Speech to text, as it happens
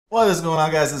What is going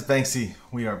on, guys? It's Banksy.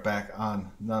 We are back on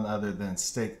none other than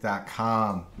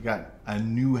stake.com. We got a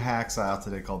new hacks out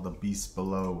today called The Beast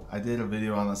Below. I did a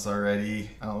video on this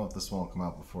already. I don't know if this one will come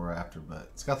out before or after, but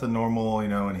it's got the normal,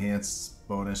 enhanced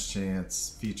bonus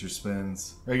chance, feature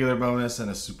spins, regular bonus,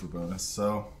 and a super bonus.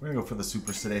 So we're gonna go for the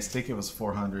supers today. Stake it was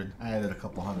 400. I added a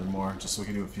couple hundred more just so we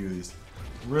can do a few of these.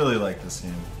 Really like this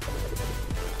game.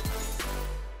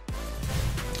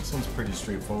 This one's pretty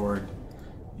straightforward.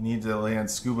 You need to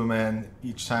land Scuba Men.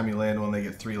 Each time you land one, they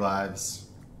get 3 lives.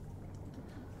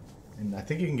 And I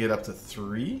think you can get up to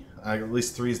 3. At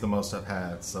least 3 is the most I've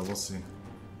had, so we'll see.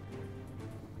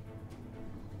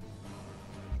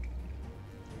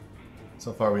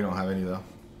 So far, we don't have any, though.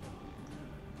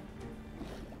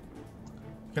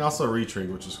 You can also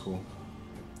retrig, which is cool.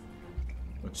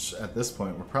 Which, at this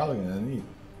point, we're probably going to need.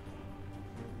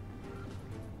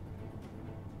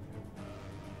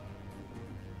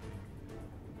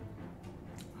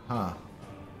 Huh.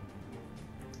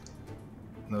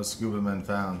 No Scuba Men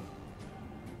found.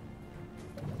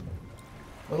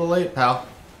 A little late, pal.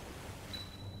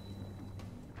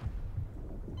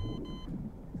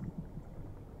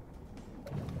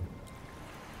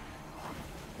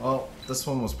 Well, this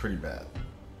one was pretty bad.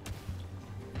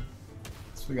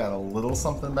 So we got a little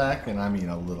something back, and I mean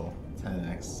a little.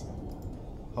 10x.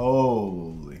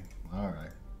 Holy.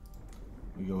 Alright.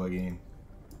 We go again.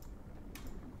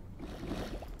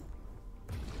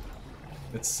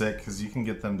 It's sick because you can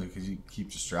get them because you keep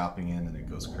just dropping in and it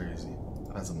goes crazy.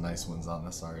 I've had some nice ones on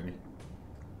this already.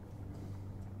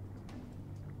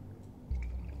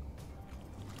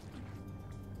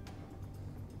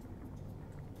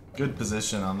 Good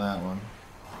position on that one.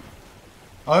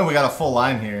 Oh, and we got a full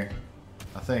line here.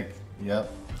 I think. Yep.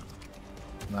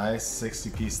 Nice.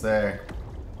 60 piece there.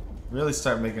 Really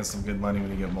start making some good money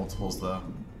when you get multiples though.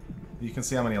 You can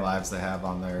see how many lives they have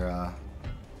on their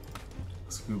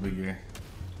scuba gear.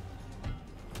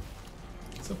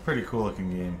 It's a pretty cool looking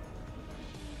game.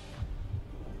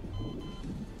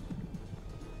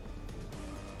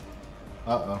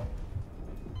 Uh-oh.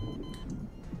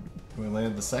 Can we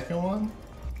land the second one?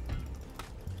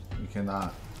 We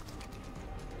cannot.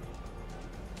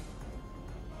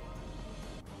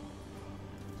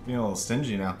 It's being a little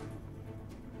stingy now.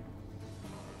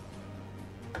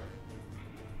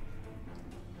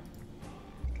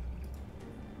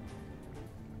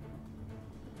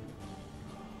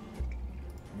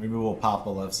 Maybe we'll pop a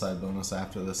left side bonus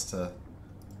after this to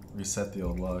reset the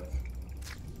old luck.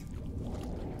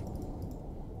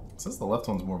 It says the left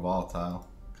one's more volatile.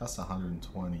 Costs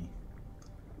 120.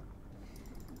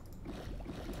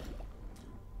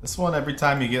 This one, every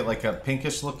time you get like a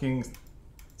pinkish looking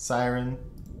Siren,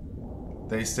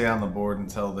 they stay on the board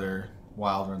until their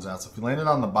wild runs out. So if you land it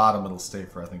on the bottom, it'll stay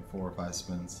for I think 4 or 5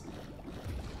 spins.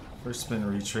 First spin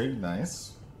retrig,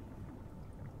 nice.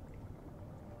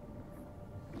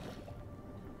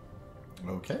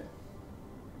 Okay.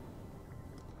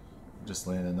 Just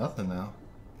landed nothing now.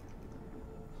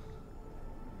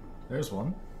 There's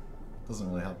one. Doesn't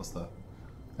really help us though.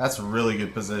 That's a really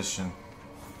good position.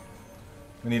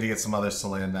 We need to get some others to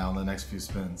land now in the next few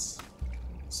spins.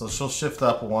 So she'll shift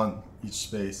up 1 each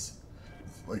space.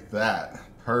 Like that.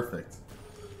 Perfect.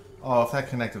 Oh, if that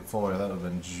connected fuller, that would have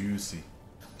been juicy.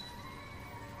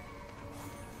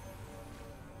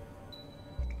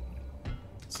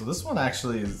 So this one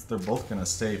actually is, they're both going to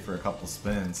stay for a couple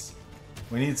spins.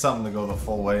 We need something to go the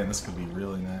full way, and this could be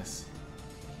really nice.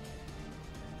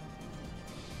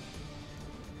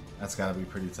 That's got to be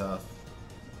pretty tough.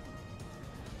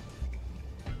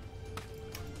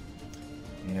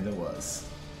 And it was.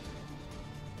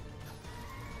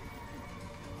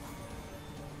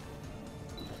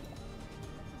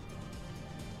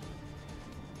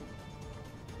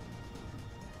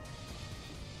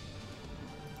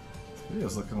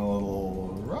 Video's looking a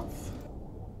little rough.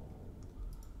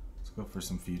 Let's go for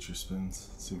some feature spins.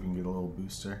 See if we can get a little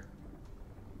booster.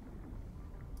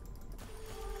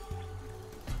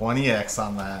 20x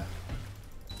on that.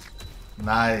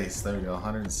 Nice. There we go.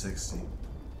 160.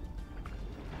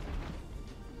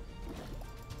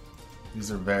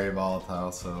 These are very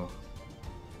volatile, so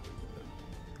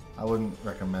I wouldn't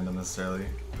recommend them necessarily.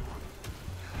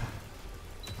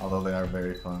 Although they are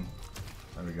very fun.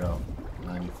 There we go.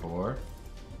 94.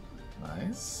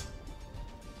 Nice.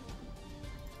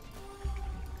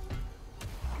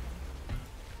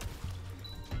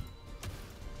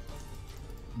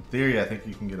 In theory, I think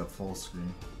you can get a full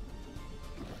screen.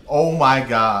 Oh my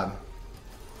god.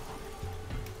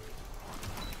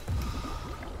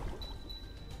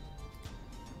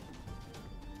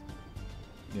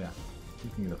 Yeah, you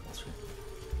can get a full screen.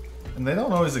 And they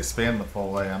don't always expand the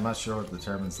full way. I'm not sure what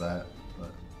determines that, but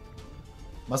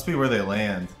must be where they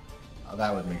land.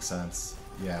 That would make sense.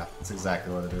 Yeah, that's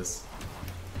exactly what it is.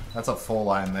 That's a full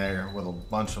line there with a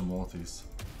bunch of multis.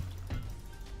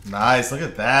 Nice, look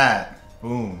at that.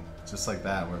 Boom. Just like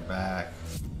that, we're back.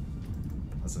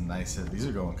 That's a nice hit. These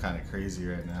are going kind of crazy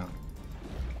right now.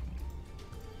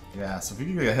 Yeah, so if you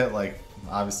can get hit like,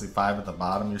 obviously 5 at the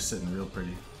bottom, you're sitting real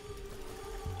pretty.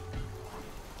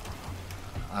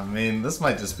 I mean, this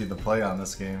might just be the play on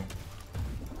this game.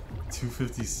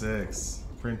 256.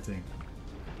 Printing.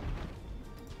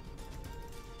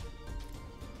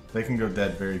 They can go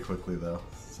dead very quickly though,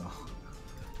 so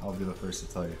I'll be the first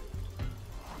to tell you.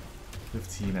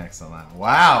 15x on that.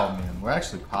 Wow, man, we're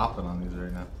actually popping on these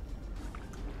right now.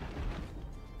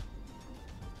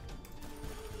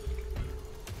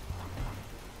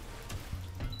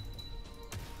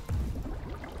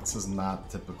 This is not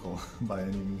typical by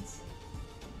any means.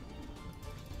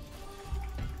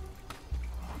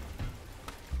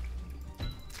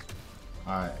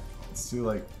 Alright, let's do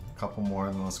like a couple more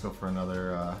and then let's go for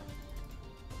another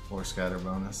 4 scatter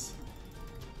bonus.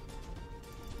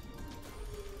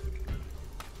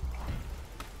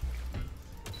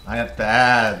 Not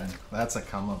bad. That's a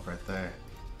come up right there.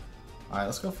 Alright,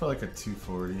 let's go for like a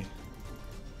 240.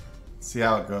 See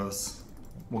how it goes.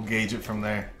 We'll gauge it from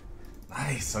there.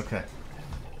 Nice, okay.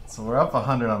 So we're up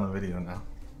 100 on the video now.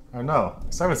 Or no,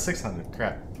 start with 600.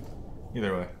 Crap.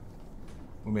 Either way,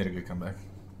 we made a good comeback.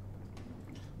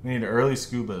 We need early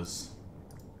scubas.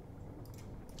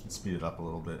 Let's speed it up a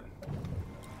little bit.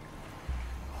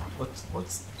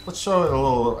 Let's show it a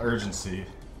little urgency,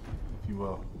 if you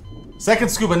will. Second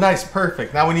scuba, nice,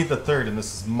 perfect. Now we need the third, and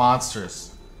this is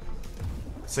monstrous.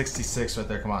 66 right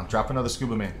there. Come on, drop another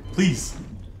scuba, man, please.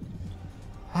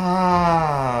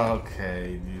 Ah,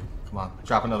 okay, dude. Come on,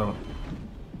 drop another one.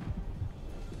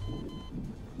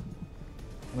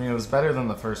 I mean, it was better than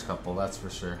the first couple, that's for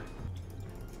sure.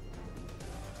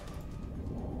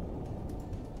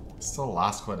 Still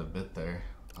lost quite a bit there.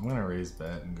 I'm gonna raise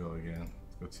bet and go again.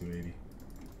 Let's go 280.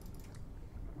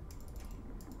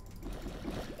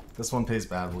 This one pays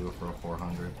bad, we'll go for a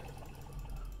 400.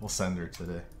 We'll send her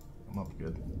today. I'm up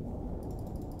good.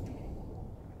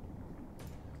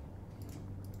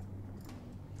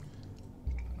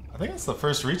 I think it's the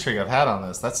first retrig I've had on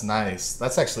this. That's nice.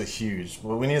 That's actually huge.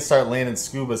 Well, we need to start landing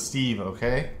Scuba Steve,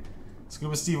 okay?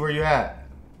 Scuba Steve, where you at?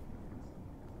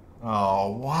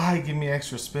 Oh, why give me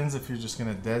extra spins if you're just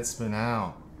gonna dead spin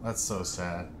out? That's so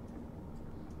sad.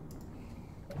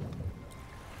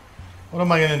 What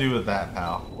am I gonna do with that,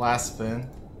 pal? Last spin?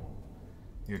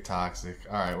 You're toxic.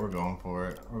 Alright, we're going for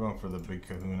it. We're going for the big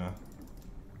kahuna.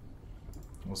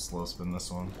 We'll slow spin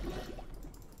this one.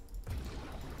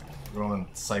 We're going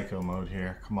psycho mode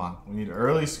here. Come on. We need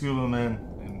early scuba men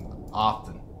and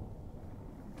often.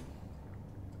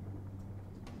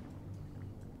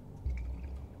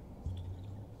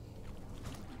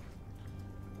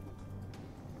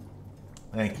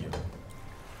 Thank you.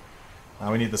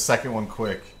 Now we need the second one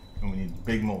quick, and we need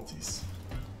big multis.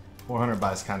 400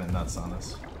 buys kind of nuts on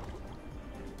us.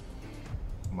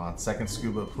 Come on, second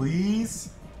scuba,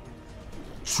 please.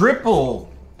 Triple!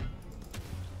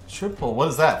 Triple, what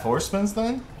is that? 4 spins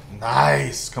then?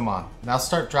 Nice, come on. Now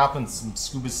start dropping some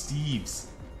Scuba Steves.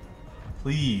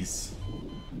 Please.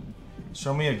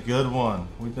 Show me a good one.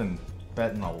 We've been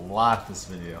betting a lot this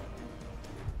video.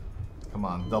 Come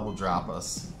on, double drop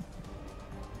us.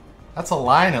 That's a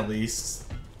line at least.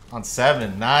 On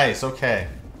 7, nice, okay.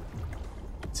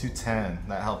 210,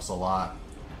 that helps a lot.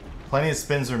 Plenty of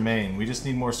spins remain. We just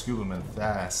need more scuba men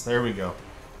fast. There we go.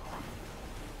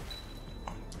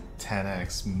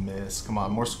 10x, miss. Come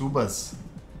on, more scubas.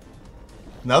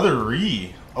 Another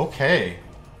re. Okay.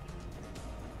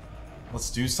 Let's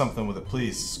do something with it,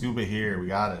 please. Scuba here, we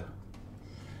got it.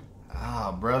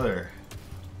 Ah, brother.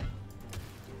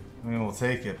 I mean, we'll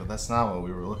take it, but that's not what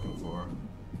we were looking for.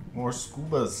 More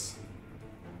scubas.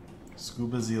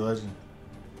 Scuba Z Legend.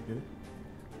 Get it?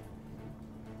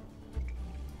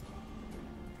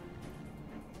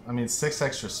 I mean, 6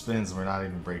 extra spins and we're not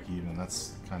even break even.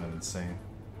 That's kind of insane.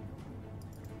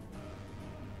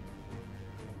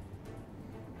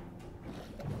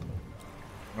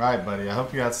 Alright, buddy. I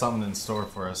hope you got something in store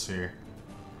for us here.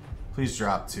 Please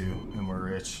drop 2 and we're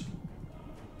rich.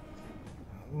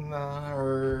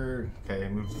 Okay,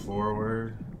 move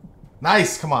forward.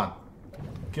 Nice! Come on.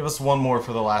 Give us one more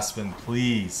for the last spin,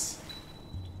 please.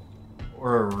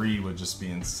 Or a re would just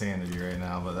be insanity right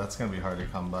now, but that's going to be hard to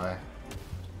come by.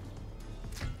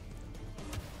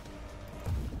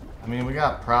 I mean, we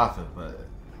got profit, but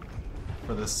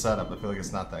for this setup, I feel like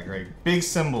it's not that great. Big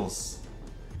symbols.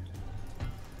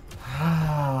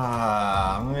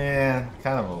 Ah, man.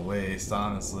 Kind of a waste,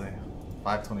 honestly.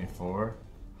 524.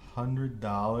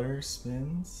 $100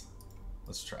 spins?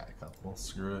 Let's try a couple.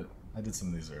 Screw it. I did some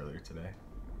of these earlier today.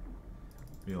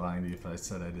 I'd be lying to you if I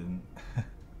said I didn't.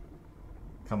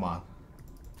 Come on.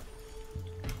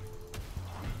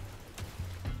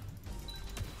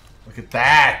 Look at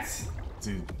that!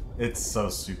 Dude, it's so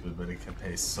stupid, but it can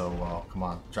pay so well. Come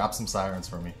on, drop some sirens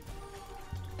for me.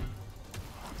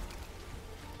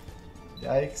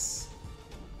 Yikes.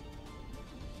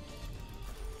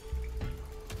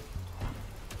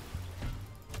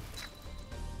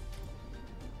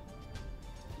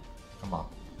 Come on.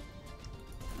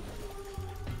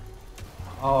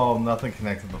 Oh, nothing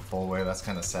connected the full way. That's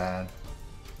kind of sad.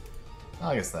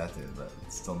 I guess that did, but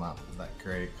it's still not that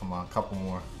great. Come on, a couple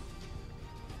more.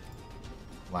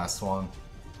 Last one.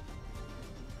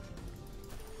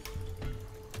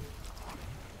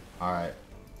 Alright.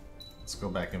 Let's go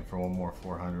back in for one more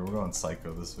 400. We're going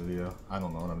psycho this video. I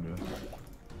don't know what I'm doing.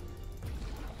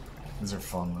 These are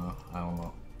fun though. I don't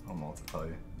know what to tell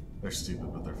you. They're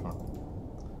stupid, but they're fun.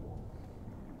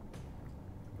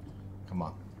 Come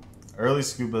on. Early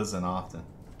scubas and often.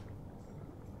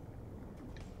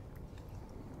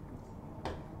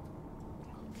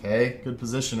 Okay, good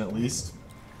position at least.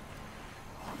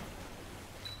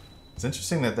 It's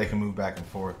interesting that they can move back and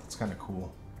forth. It's kind of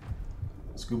cool.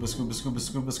 Scuba, scuba, scuba,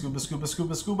 scuba, scuba, scuba,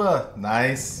 scuba, scuba.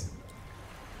 Nice.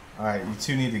 Alright, you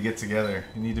two need to get together.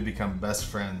 You need to become best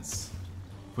friends.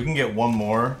 If we can get one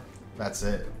more, that's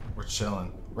it. We're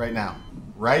chilling. Right now.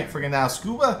 Right friggin' now.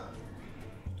 Scuba!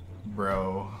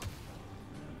 Bro.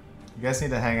 You guys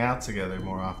need to hang out together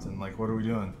more often. Like, what are we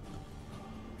doing?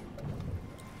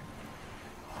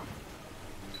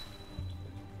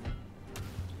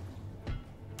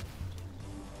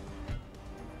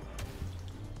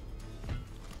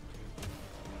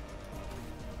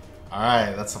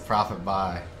 Alright, that's a profit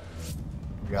buy.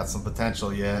 We got some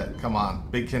potential yet. Come on.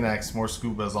 Big connects, more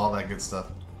scubas, all that good stuff.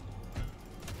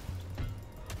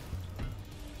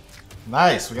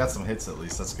 Nice, we got some hits at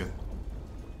least. That's good.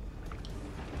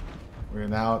 We're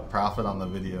now at profit on the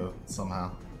video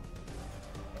somehow.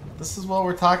 This is what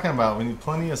we're talking about. We need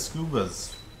plenty of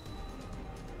scubas.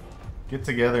 Get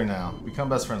together now. Become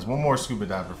best friends. One more scuba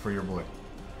diver for your boy.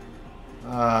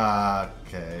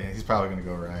 Okay, he's probably gonna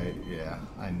go right. Yeah,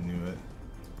 I knew it.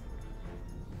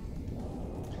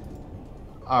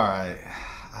 Alright.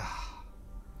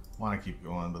 Want to keep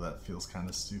going, but that feels kind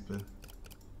of stupid.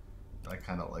 I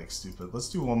kind of like stupid. Let's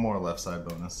do one more left side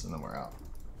bonus and then we're out.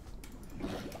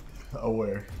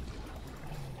 Aware.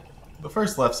 The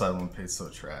first left side one paid so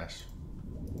trash.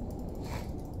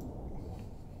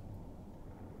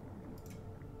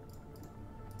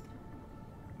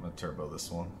 I'm gonna turbo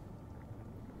this one.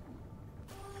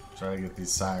 Try to get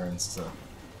these sirens to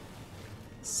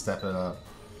step it up.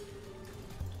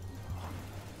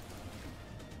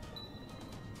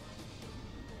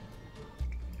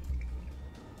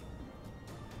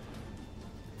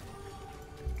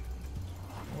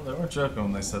 Well, they weren't joking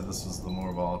when they said this was the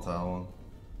more volatile one.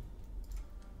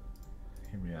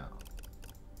 Hear me out.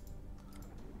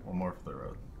 One more for the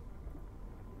road.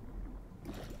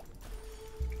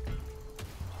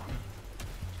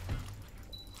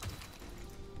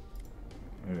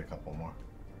 Maybe a couple more.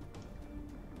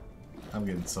 I'm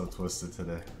getting so twisted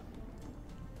today.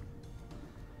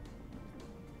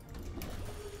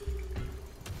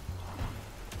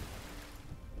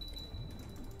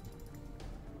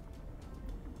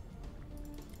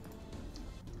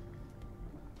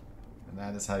 And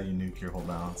that is how you nuke your whole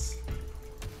balance.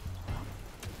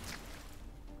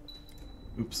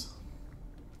 Oops.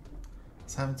 I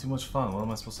was having too much fun. What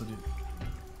am I supposed to do?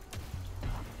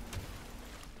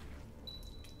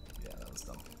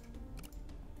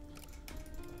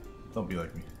 Don't be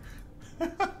like me.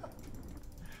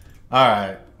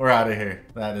 Alright, we're out of here.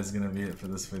 That is going to be it for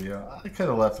this video. I could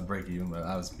have left a break even, but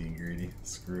I was being greedy.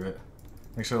 Screw it.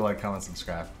 Make sure to like, comment,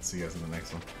 subscribe. See you guys in the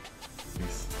next one.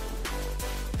 Peace.